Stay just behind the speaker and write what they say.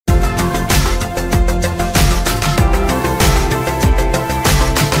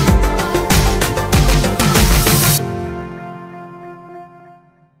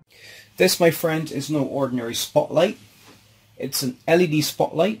This, my friend, is no ordinary spotlight. It's an LED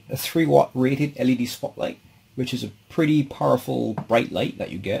spotlight, a 3-watt rated LED spotlight, which is a pretty powerful bright light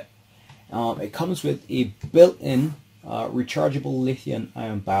that you get. It comes with a built-in rechargeable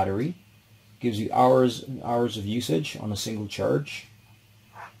lithium-ion battery. Gives you hours and hours of usage on a single charge.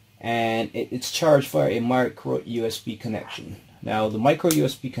 And it's charged via a micro USB connection. Now the micro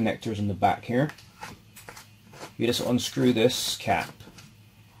USB connector is in the back here. You just unscrew this cap,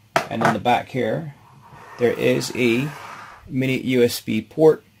 and in the back here there is a mini USB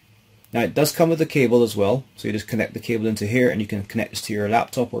port. Now it does come with a cable as well, so you just connect the cable into here and you can connect this to your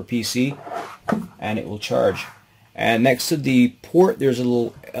laptop or PC and it will charge. And next to the port there's a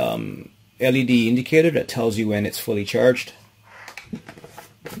little LED indicator that tells you when it's fully charged.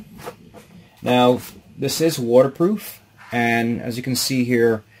 Now this is waterproof, and as you can see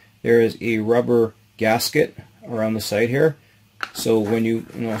here there is a rubber gasket around the side here, so when you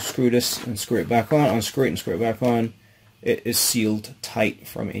screw this and screw it back on, unscrew it and screw it back on, it is sealed tight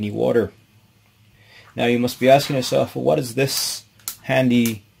from any water. Now you must be asking yourself, well, what is this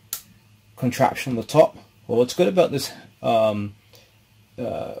handy contraption on the top? Well, what's good about this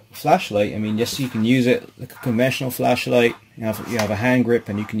flashlight, I mean, yes, you can use it like a conventional flashlight. You have a hand grip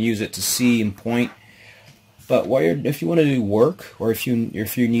and you can use it to see and point. But if you want to do work, or if you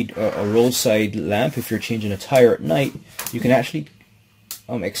need a roadside lamp, if you're changing a tire at night, you can actually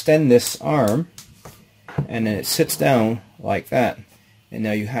extend this arm, and then it sits down like that, and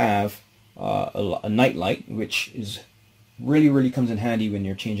now you have a night light, which is really comes in handy when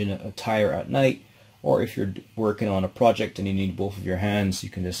you're changing a tire at night, or if you're working on a project and you need both of your hands. You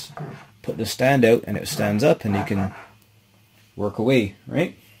can just put the stand out and it stands up and you can work away,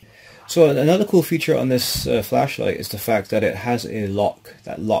 right? So another cool feature on this flashlight is the fact that it has a lock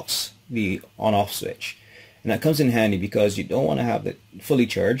that locks the on-off switch, and that comes in handy because you don't want to have it fully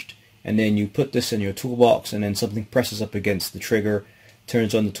charged and then you put this in your toolbox and then something presses up against the trigger,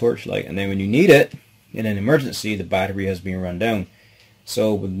 turns on the torchlight, and then when you need it in an emergency the battery has been run down.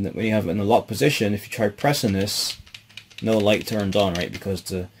 So when you have it in a locked position, if you try pressing this, no light turns on, right, because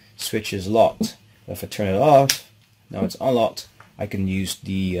the switch is locked. But if I turn it off, now it's unlocked, I can use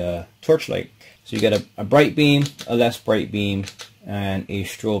the torchlight. So you get a bright beam, a less bright beam, and a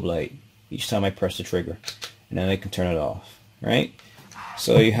strobe light each time I press the trigger, and then I can turn it off, right?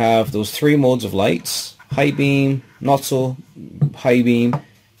 So you have those 3 modes of lights: high beam, not so high beam,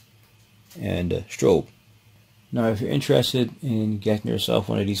 and strobe. Now if you're interested in getting yourself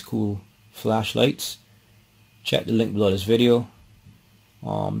one of these cool flashlights, check the link below this video.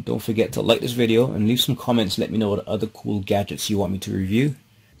 Don't forget to like this video and leave some comments. Let me know what other cool gadgets you want me to review.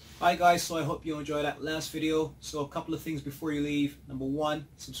 Hi guys, so I hope you enjoyed that last video. So a couple of things before you leave. Number 1,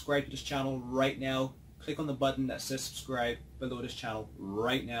 subscribe to this channel right now. Click on the button that says subscribe below this channel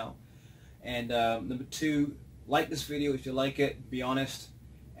right now. And number 2, like this video if you like it, be honest.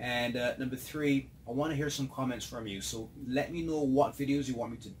 And number 3, I want to hear some comments from you. So let me know what videos you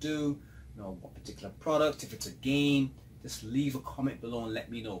want me to do, what particular product, if it's a game. Just leave a comment below and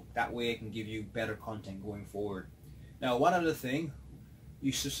let me know. That way I can give you better content going forward. Now, one other thing,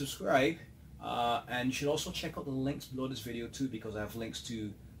 you should subscribe, and you should also check out the links below this video too, because I have links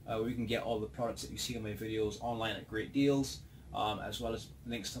to where you can get all the products that you see in my videos online at great deals, as well as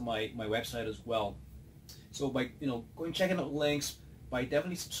links to my website as well. So by going checking out the links, by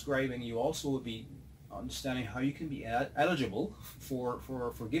definitely subscribing, you also will be understanding how you can be eligible for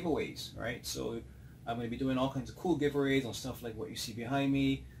giveaways, right? So I'm going to be doing all kinds of cool giveaways on stuff like what you see behind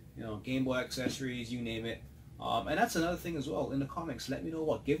me, Game Boy accessories, you name it. And that's another thing as well. In the comments, let me know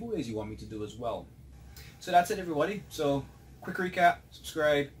what giveaways you want me to do as well. So that's it, everybody. So quick recap: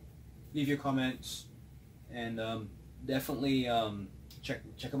 subscribe, leave your comments, and definitely check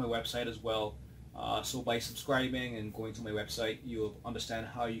out my website as well. So by subscribing and going to my website, you'll understand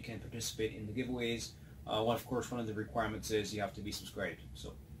how you can participate in the giveaways. Of course, one of the requirements is you have to be subscribed.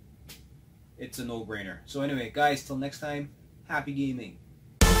 So it's a no-brainer. So anyway, guys, till next time, happy gaming.